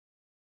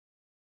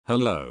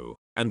Hello,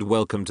 and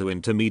welcome to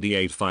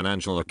Intermediate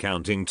Financial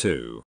Accounting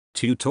 2,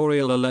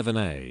 Tutorial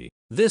 11A.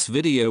 This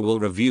video will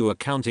review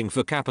accounting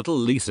for capital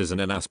leases in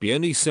an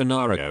ASPE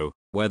scenario,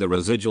 where the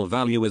residual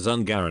value is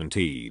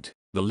unguaranteed,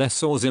 the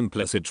lessor's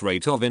implicit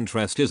rate of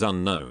interest is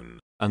unknown,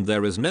 and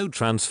there is no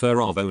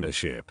transfer of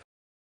ownership.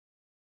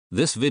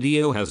 This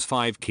video has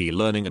 5 key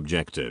learning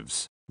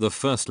objectives. The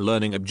first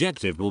learning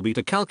objective will be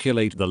to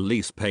calculate the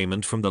lease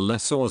payment from the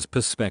lessor's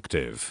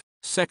perspective.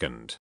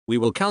 Second, we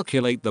will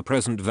calculate the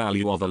present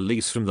value of a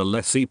lease from the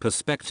lessee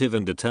perspective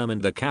and determine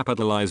the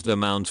capitalized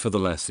amount for the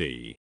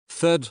lessee.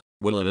 Third,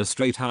 we'll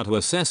illustrate how to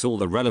assess all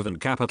the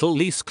relevant capital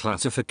lease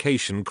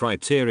classification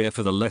criteria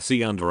for the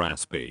lessee under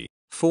ASPE.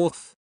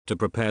 Fourth, to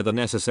prepare the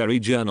necessary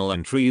journal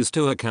entries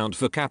to account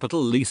for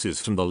capital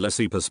leases from the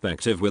lessee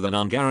perspective with an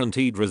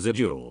unguaranteed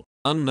residual,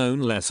 unknown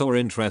lessor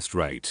interest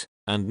rate,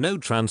 and no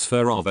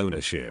transfer of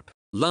ownership.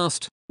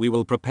 Last, we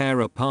will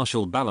prepare a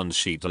partial balance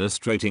sheet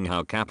illustrating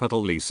how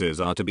capital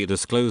leases are to be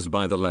disclosed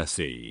by the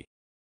lessee.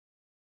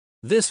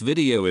 This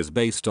video is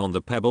based on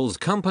the Pebbles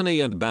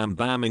Company and Bam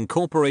Bam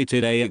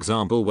Incorporated A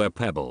example where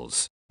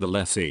Pebbles, the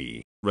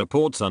lessee,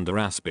 reports under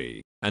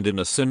ASPE, and in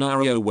a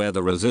scenario where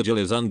the residual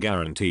is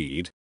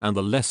unguaranteed, and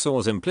the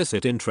lessor's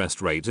implicit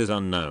interest rate is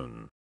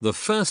unknown. The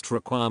first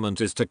requirement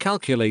is to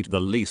calculate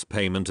the lease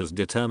payment as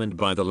determined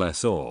by the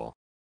lessor.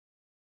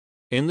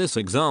 In this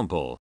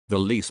example, the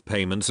lease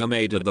payments are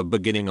made at the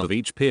beginning of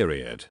each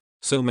period,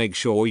 so make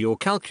sure your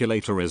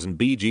calculator is in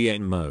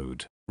BGN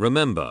mode.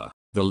 Remember,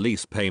 the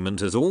lease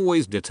payment is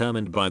always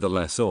determined by the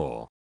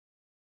lessor.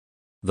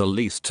 The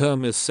lease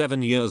term is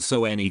 7 years,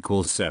 so N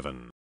equals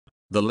 7.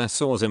 The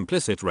lessor's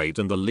implicit rate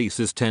and the lease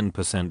is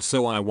 10%,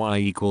 so IY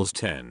equals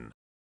 10.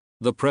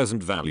 The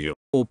present value,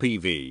 or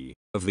PV,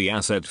 of the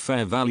asset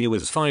fair value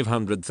is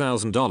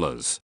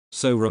 $500,000.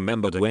 So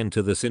remember to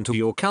enter this into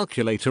your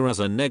calculator as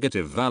a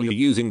negative value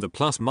using the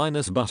plus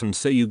minus button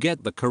so you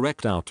get the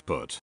correct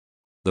output.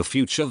 The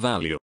future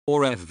value,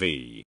 or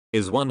FV,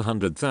 is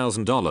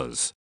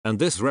 $100,000, and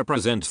this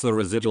represents the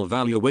residual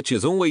value which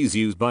is always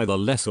used by the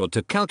lessor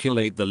to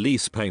calculate the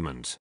lease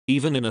payment,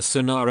 even in a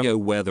scenario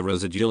where the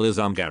residual is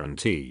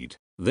unguaranteed.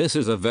 This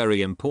is a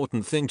very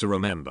important thing to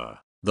remember.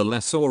 The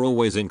lessor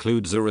always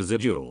includes a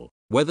residual,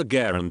 whether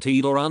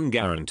guaranteed or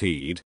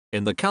unguaranteed,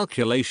 in the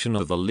calculation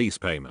of the lease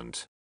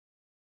payment.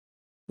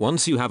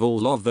 Once you have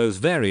all of those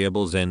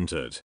variables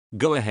entered,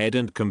 go ahead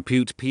and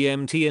compute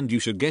PMT and you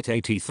should get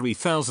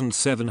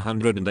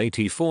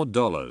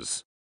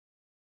 $83,784.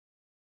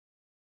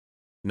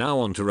 Now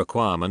on to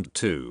requirement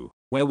 2,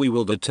 where we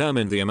will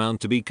determine the amount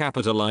to be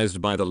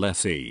capitalized by the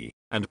lessee,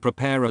 and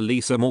prepare a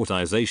lease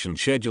amortization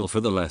schedule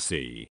for the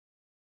lessee.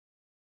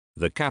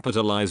 The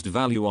capitalized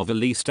value of a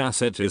leased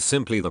asset is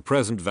simply the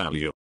present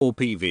value, or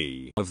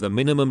PV, of the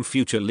minimum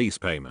future lease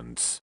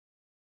payments.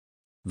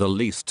 The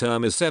lease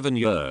term is 7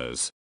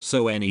 years,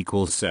 so N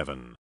equals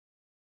 7.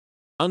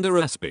 Under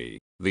ASPE,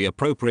 the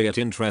appropriate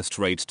interest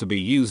rate to be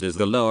used is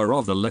the lower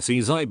of the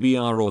lessee's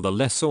IBR or the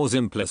lessor's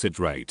implicit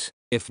rate,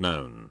 if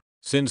known.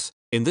 Since,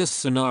 in this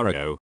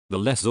scenario, the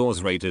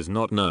lessor's rate is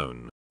not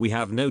known, we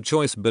have no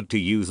choice but to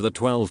use the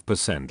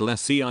 12%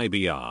 lessee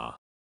IBR.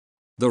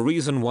 The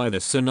reason why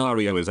this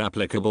scenario is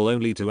applicable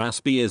only to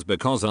ASPE is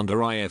because under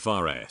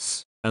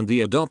IFRS, and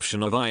the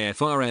adoption of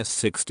IFRS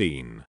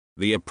 16,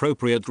 the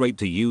appropriate rate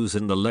to use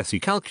in the lessee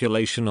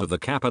calculation of the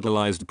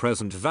capitalized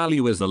present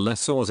value is the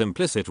lessor's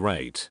implicit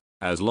rate,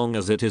 as long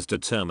as it is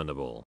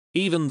determinable.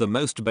 Even the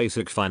most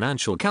basic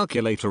financial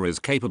calculator is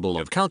capable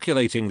of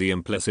calculating the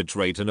implicit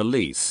rate in a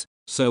lease,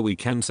 so we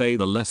can say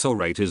the lessor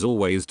rate is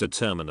always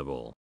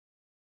determinable.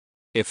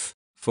 If,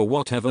 for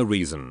whatever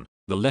reason,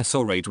 the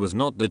lessor rate was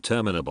not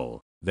determinable,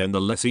 then the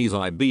lessee's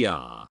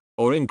IBR,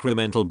 or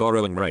incremental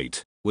borrowing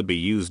rate, would be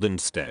used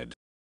instead.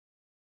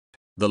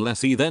 The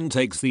lessee then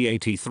takes the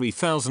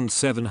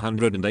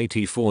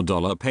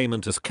 $83,784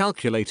 payment as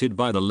calculated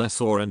by the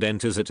lessor and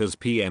enters it as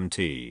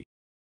PMT.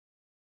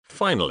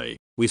 Finally,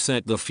 we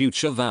set the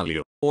future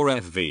value, or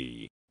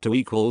FV, to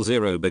equal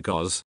 0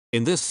 because,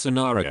 in this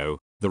scenario,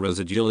 the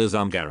residual is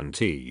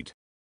unguaranteed.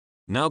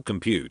 Now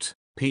compute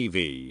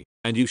PV,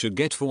 and you should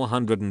get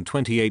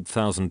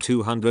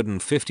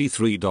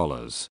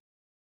 $428,253.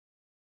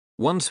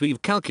 Once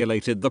we've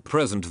calculated the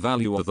present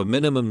value of the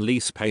minimum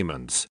lease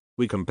payments,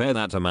 we compare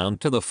that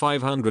amount to the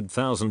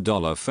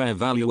 $500,000 fair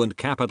value and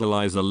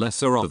capitalize the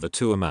lesser of the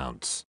two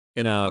amounts.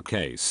 In our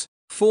case,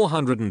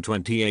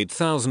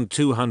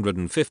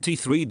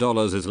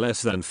 $428,253 is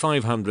less than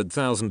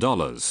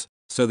 $500,000,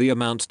 so the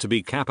amount to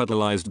be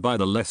capitalized by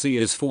the lessee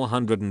is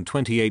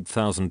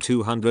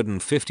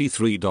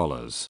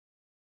 $428,253.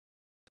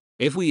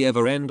 If we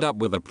ever end up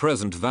with a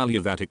present value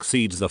that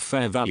exceeds the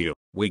fair value,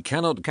 we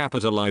cannot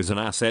capitalize an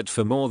asset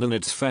for more than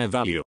its fair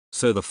value,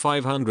 so the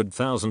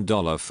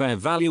 $500,000 fair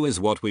value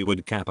is what we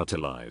would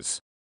capitalize.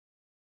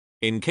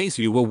 In case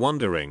you were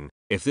wondering,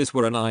 if this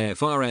were an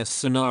IFRS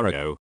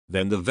scenario,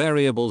 then the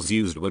variables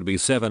used would be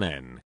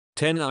 7N,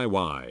 10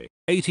 IY,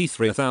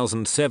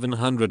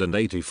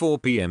 83,784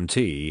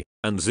 PMT,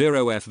 and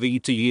 0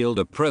 FVT yield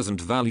a present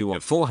value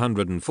of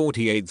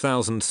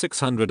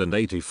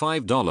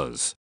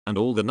 $448,685, and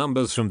all the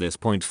numbers from this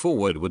point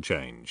forward would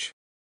change.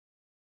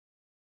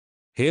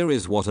 Here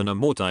is what an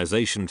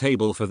amortization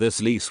table for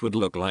this lease would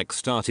look like,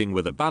 starting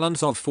with a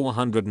balance of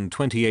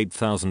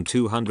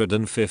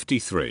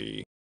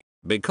 $428,253.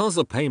 Because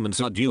the payments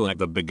are due at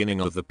the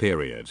beginning of the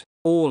period,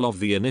 all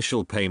of the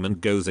initial payment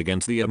goes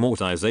against the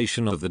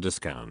amortization of the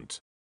discount.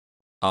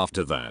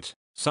 After that,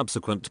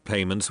 subsequent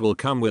payments will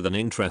come with an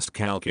interest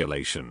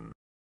calculation.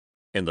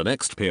 In the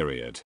next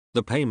period,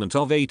 the payment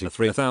of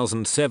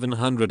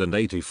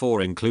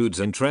 $83,784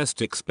 includes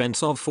interest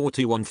expense of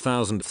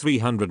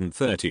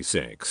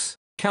 $41,336,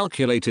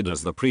 calculated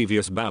as the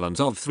previous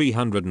balance of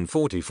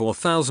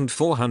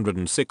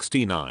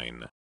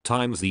 $344,469,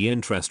 times the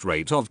interest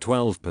rate of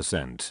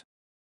 12%.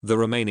 The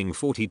remaining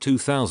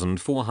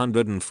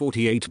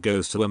 $42,448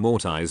 goes to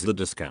amortize the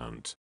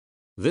discount.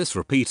 This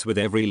repeats with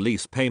every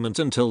lease payment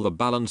until the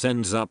balance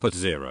ends up at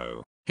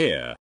zero.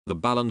 Here, the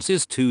balance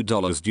is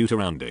 $2 due to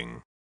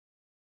rounding.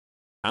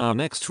 Our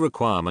next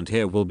requirement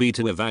here will be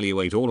to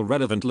evaluate all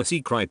relevant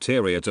lessee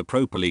criteria to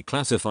properly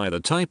classify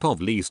the type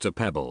of lease to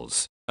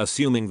Pebbles,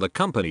 assuming the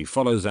company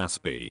follows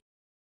ASPE.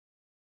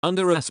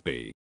 Under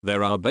ASPE,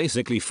 there are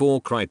basically 4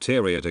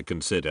 criteria to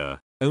consider,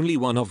 only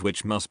one of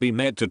which must be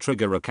met to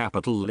trigger a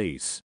capital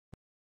lease.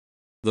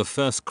 The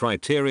first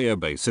criteria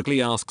basically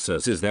asks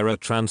us, is there a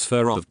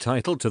transfer of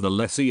title to the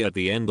lessee at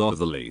the end of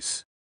the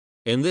lease?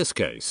 In this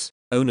case,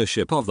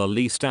 ownership of the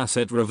leased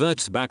asset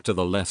reverts back to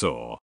the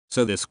lessor,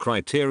 so this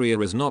criteria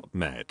is not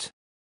met.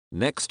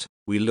 Next,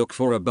 we look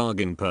for a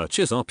bargain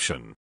purchase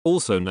option,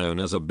 also known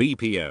as a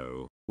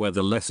BPO, where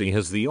the lessee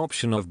has the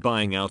option of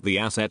buying out the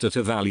asset at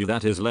a value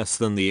that is less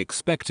than the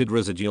expected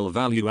residual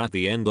value at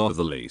the end of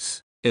the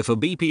lease. If a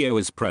BPO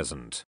is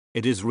present,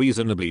 it is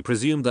reasonably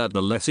presumed that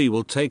the lessee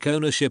will take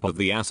ownership of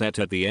the asset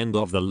at the end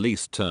of the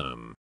lease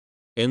term.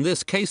 In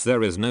this case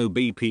there is no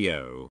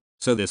BPO,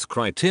 so this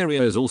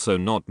criteria is also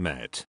not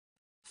met.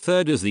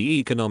 Third is the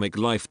economic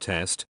life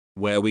test,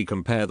 where we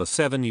compare the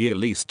 7-year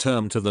lease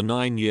term to the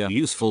 9-year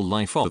useful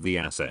life of the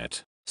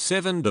asset.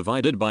 7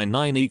 divided by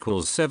 9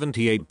 equals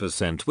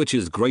 78%, which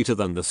is greater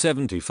than the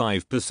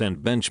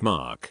 75%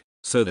 benchmark,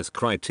 so this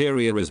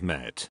criteria is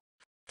met.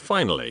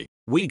 Finally,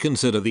 we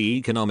consider the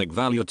economic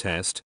value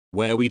test,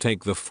 where we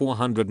take the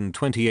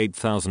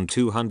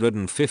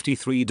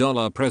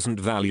 $428,253 present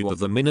value of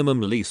the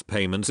minimum lease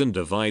payments and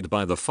divide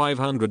by the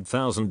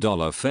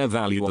 $500,000 fair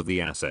value of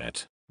the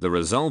asset. The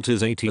result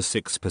is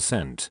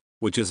 86%,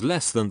 which is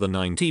less than the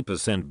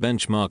 90%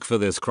 benchmark for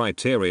this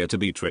criteria to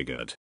be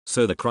triggered,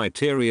 so the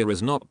criteria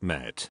is not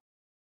met.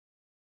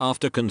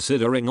 After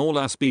considering all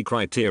ASPE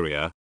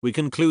criteria, we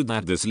conclude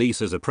that this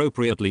lease is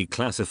appropriately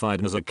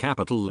classified as a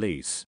capital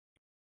lease.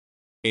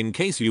 In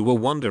case you were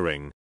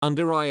wondering,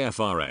 under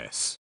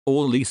IFRS,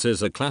 all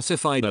leases are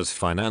classified as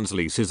finance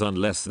leases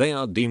unless they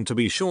are deemed to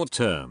be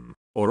short-term,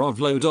 or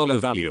of low dollar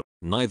value,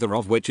 neither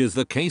of which is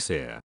the case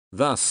here.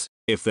 Thus,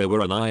 if there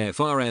were an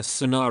IFRS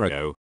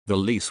scenario, the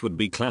lease would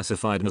be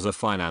classified as a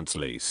finance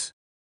lease.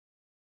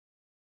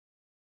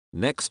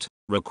 Next,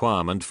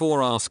 requirement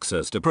 4 asks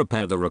us to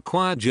prepare the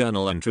required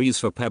journal entries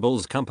for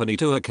Pebbles Company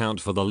to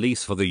account for the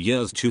lease for the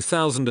years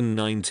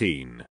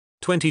 2019,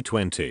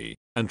 2020,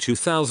 and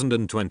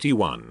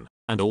 2021,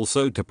 and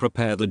also to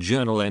prepare the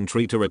journal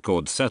entry to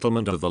record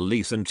settlement of the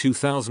lease in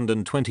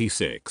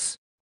 2026.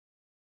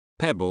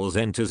 Pebbles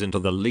enters into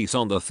the lease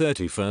on the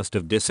 31st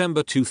of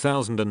December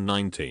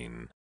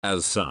 2019.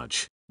 As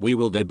such, we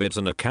will debit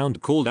an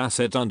account called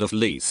asset under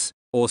lease,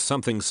 or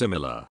something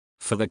similar,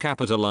 for the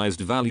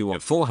capitalized value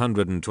of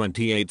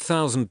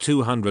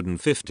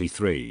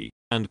 $428,253,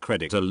 and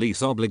credit a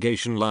lease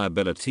obligation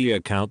liability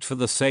account for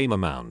the same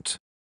amount.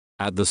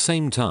 At the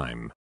same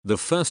time, the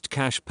first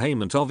cash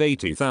payment of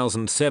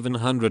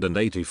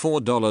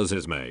 $80,784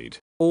 is made,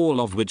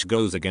 all of which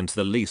goes against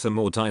the lease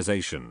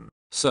amortization.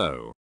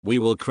 So, we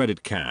will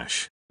credit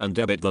cash and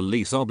debit the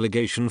lease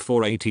obligation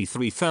for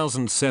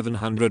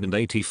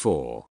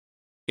 $83,784.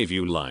 If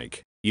you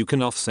like, you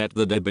can offset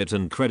the debit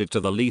and credit to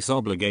the lease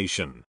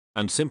obligation,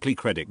 and simply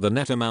credit the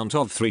net amount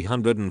of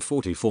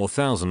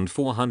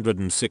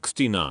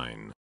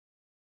 $344,469.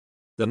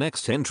 The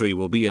next entry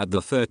will be at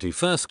the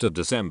 31st of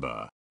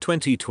December,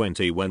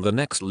 2020, when the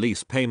next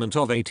lease payment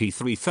of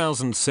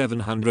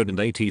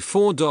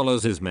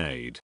 $83,784 is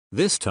made.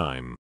 This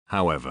time,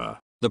 however,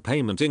 the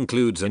payment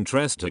includes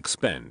interest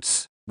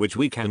expense, which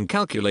we can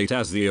calculate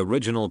as the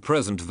original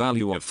present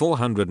value of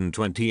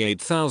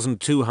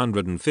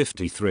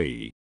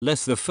 $428,253,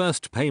 less the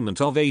first payment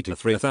of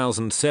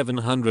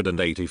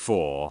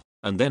 $83,784,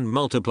 and then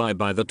multiply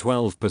by the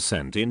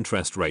 12%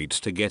 interest rate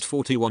to get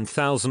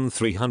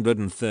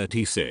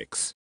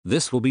 $41,336.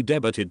 This will be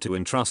debited to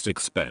interest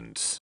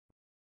expense.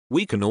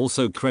 We can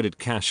also credit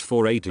cash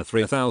for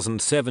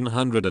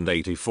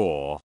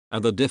 $83,784,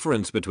 and the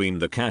difference between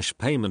the cash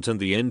payment and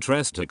the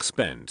interest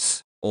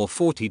expense, or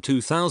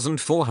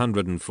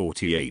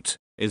 $42,448,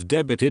 is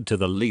debited to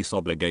the lease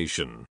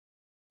obligation.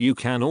 You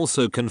can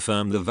also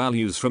confirm the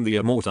values from the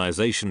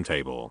amortization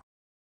table.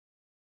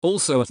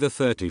 Also, at the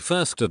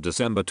 31st of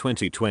December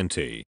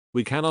 2020,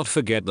 we cannot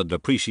forget the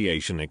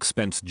depreciation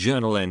expense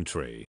journal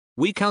entry.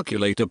 We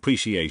calculate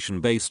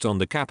depreciation based on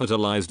the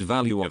capitalized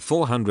value of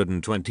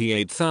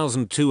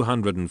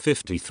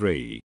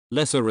 $428,253,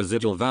 less a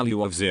residual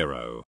value of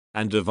 0,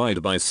 and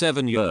divide by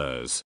 7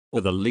 years,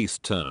 or the lease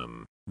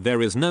term.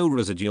 There is no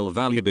residual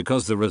value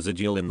because the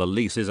residual in the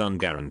lease is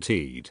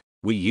unguaranteed.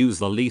 We use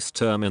the lease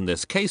term in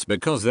this case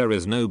because there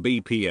is no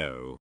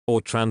BPO,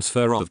 or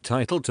transfer of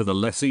title to the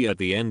lessee at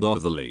the end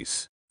of the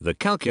lease. The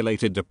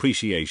calculated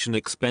depreciation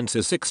expense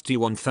is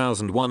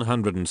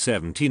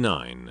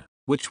 $61,179,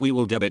 which we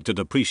will debit to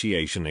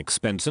depreciation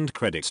expense and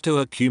credit to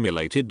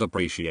accumulated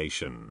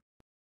depreciation.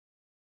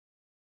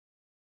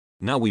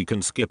 Now we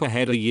can skip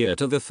ahead a year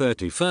to the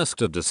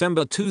 31st of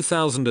December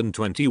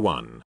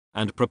 2021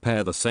 and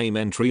prepare the same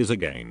entries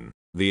again.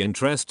 The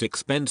interest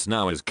expense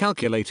now is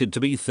calculated to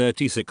be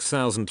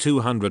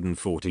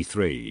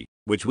 $36,243,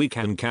 which we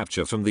can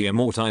capture from the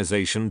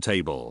amortization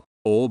table,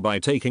 or by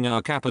taking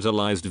our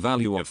capitalized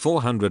value of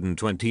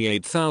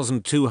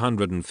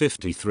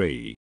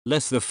 $428,253,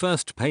 less the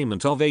first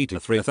payment of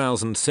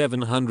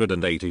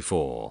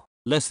 $83,784,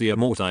 less the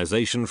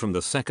amortization from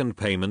the second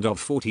payment of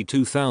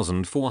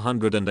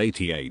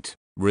 $42,488,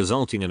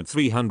 resulting in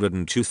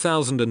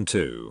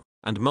 $302,002,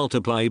 and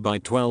multiply by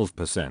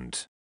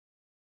 12%.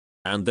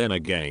 And then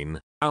again,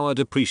 our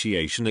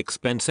depreciation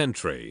expense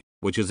entry,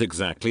 which is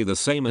exactly the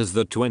same as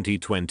the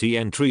 2020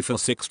 entry for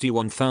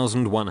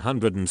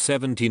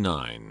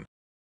 $61,179.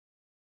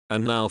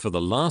 And now for the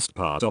last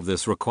part of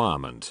this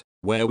requirement,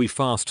 where we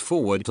fast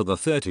forward to the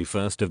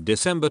 31st of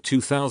December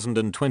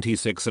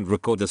 2026 and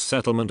record the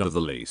settlement of the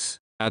lease.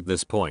 At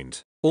this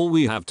point, all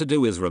we have to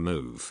do is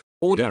remove,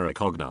 or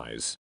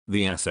derecognize,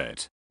 the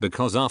asset,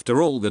 because after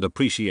all the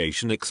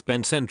depreciation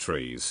expense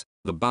entries,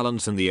 the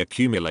balance in the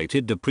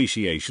accumulated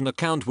depreciation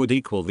account would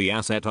equal the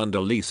asset under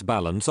lease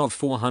balance of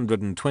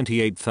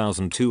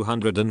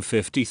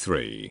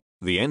 $428,253,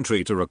 the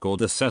entry to record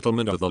the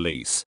settlement of the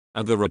lease,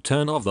 and the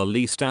return of the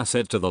leased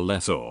asset to the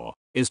lessor,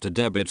 is to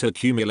debit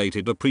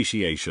accumulated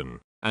depreciation,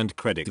 and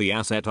credit the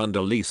asset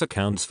under lease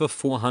accounts for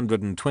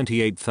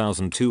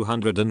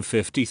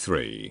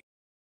 $428,253.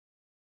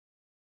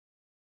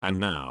 And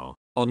now,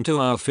 on to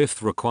our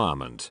fifth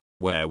requirement,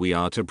 where we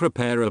are to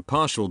prepare a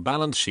partial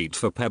balance sheet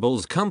for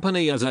Pebbles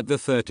Company as at the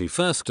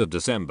 31st of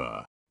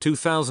December,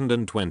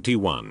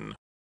 2021.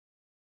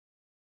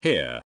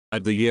 Here,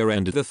 at the year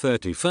end the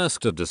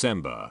 31st of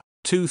December,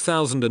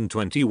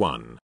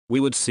 2021, we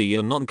would see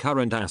a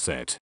non-current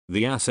asset,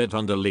 the asset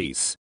under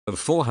lease, of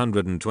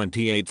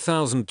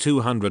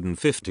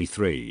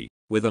 $428,253,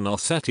 with an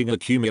offsetting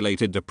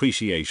accumulated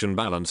depreciation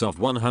balance of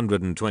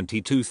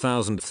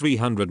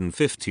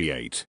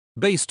 $122,358.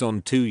 Based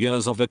on 2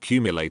 years of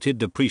accumulated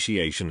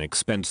depreciation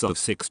expense of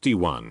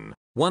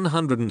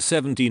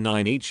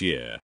 $61,179 each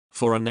year,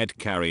 for a net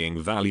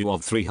carrying value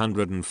of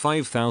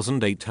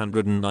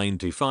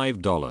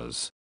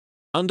 $305,895.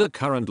 Under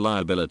current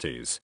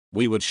liabilities,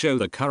 we would show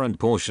the current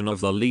portion of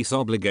the lease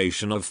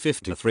obligation of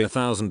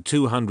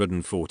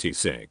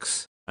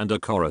 $53,246, and a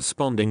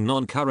corresponding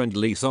non-current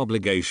lease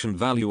obligation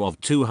value of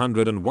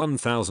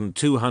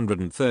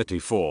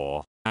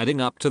 $201,234.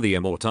 Adding up to the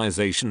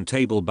amortization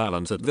table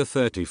balance at the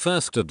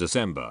 31st of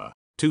December,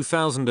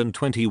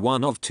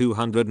 2021 of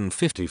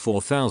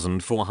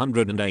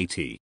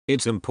 $254,480.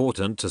 It's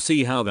important to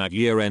see how that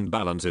year-end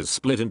balance is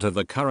split into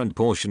the current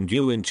portion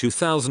due in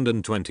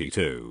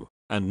 2022,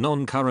 and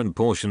non-current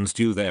portions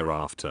due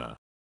thereafter.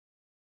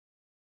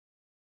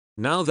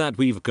 Now that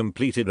we've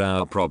completed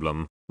our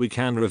problem, we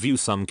can review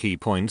some key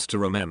points to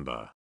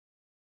remember.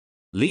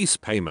 Lease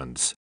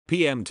payments,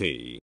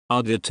 PMT,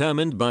 are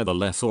determined by the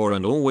lessor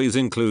and always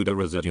include a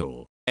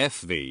residual,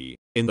 FV,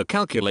 in the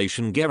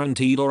calculation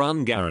guaranteed or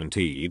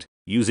unguaranteed,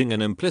 using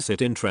an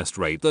implicit interest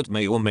rate that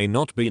may or may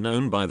not be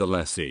known by the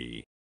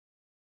lessee.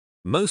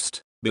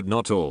 Most, but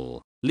not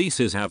all,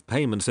 leases have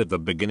payments at the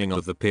beginning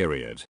of the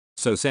period,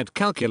 so set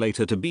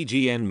calculator to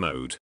BGN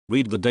mode,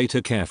 read the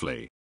data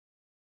carefully.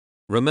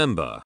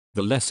 Remember,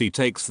 the lessee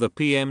takes the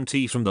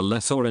PMT from the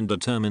lessor and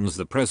determines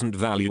the present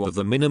value of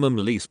the minimum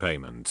lease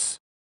payments.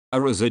 A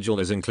residual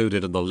is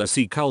included in the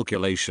lessee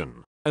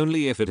calculation,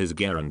 only if it is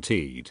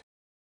guaranteed.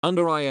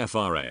 Under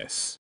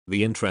IFRS,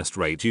 the interest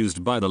rate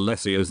used by the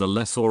lessee is the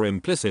lessor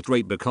implicit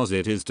rate because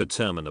it is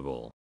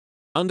determinable.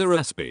 Under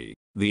ASPE,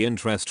 the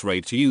interest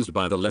rate used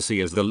by the lessee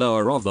is the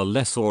lower of the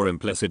lessor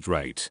implicit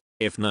rate,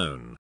 if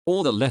known,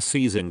 or the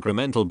lessee's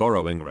incremental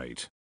borrowing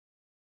rate.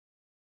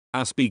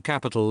 ASPE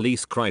capital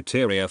lease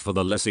criteria for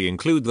the lessee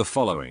include the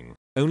following.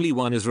 Only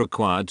one is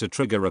required to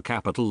trigger a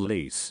capital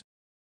lease.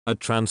 A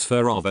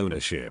transfer of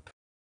ownership.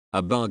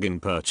 A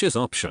bargain purchase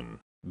option,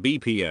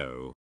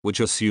 BPO, which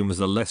assumes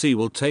the lessee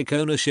will take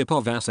ownership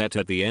of asset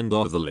at the end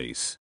of the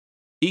lease.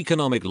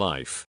 Economic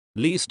life,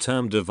 lease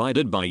term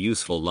divided by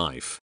useful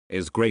life,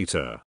 is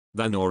greater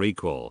than or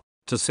equal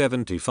to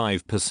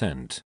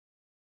 75%.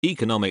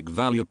 Economic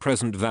value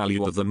present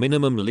value of the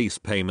minimum lease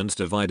payments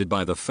divided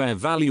by the fair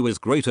value is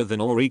greater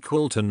than or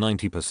equal to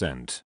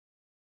 90%.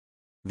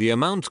 The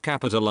amount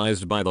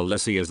capitalized by the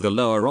lessee is the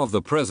lower of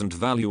the present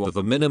value of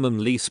the minimum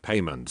lease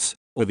payments,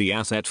 or the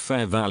asset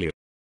fair value.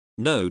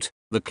 Note,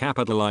 the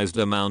capitalized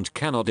amount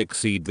cannot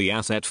exceed the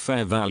asset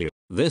fair value.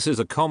 This is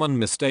a common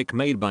mistake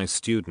made by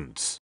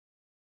students.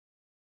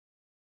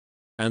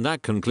 And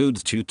that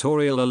concludes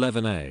tutorial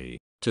 11A.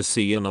 To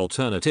see an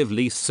alternative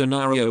lease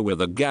scenario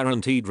with a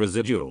guaranteed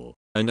residual,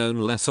 a known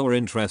lessor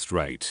interest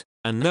rate,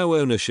 and no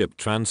ownership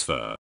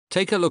transfer,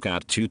 take a look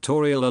at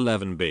tutorial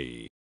 11B.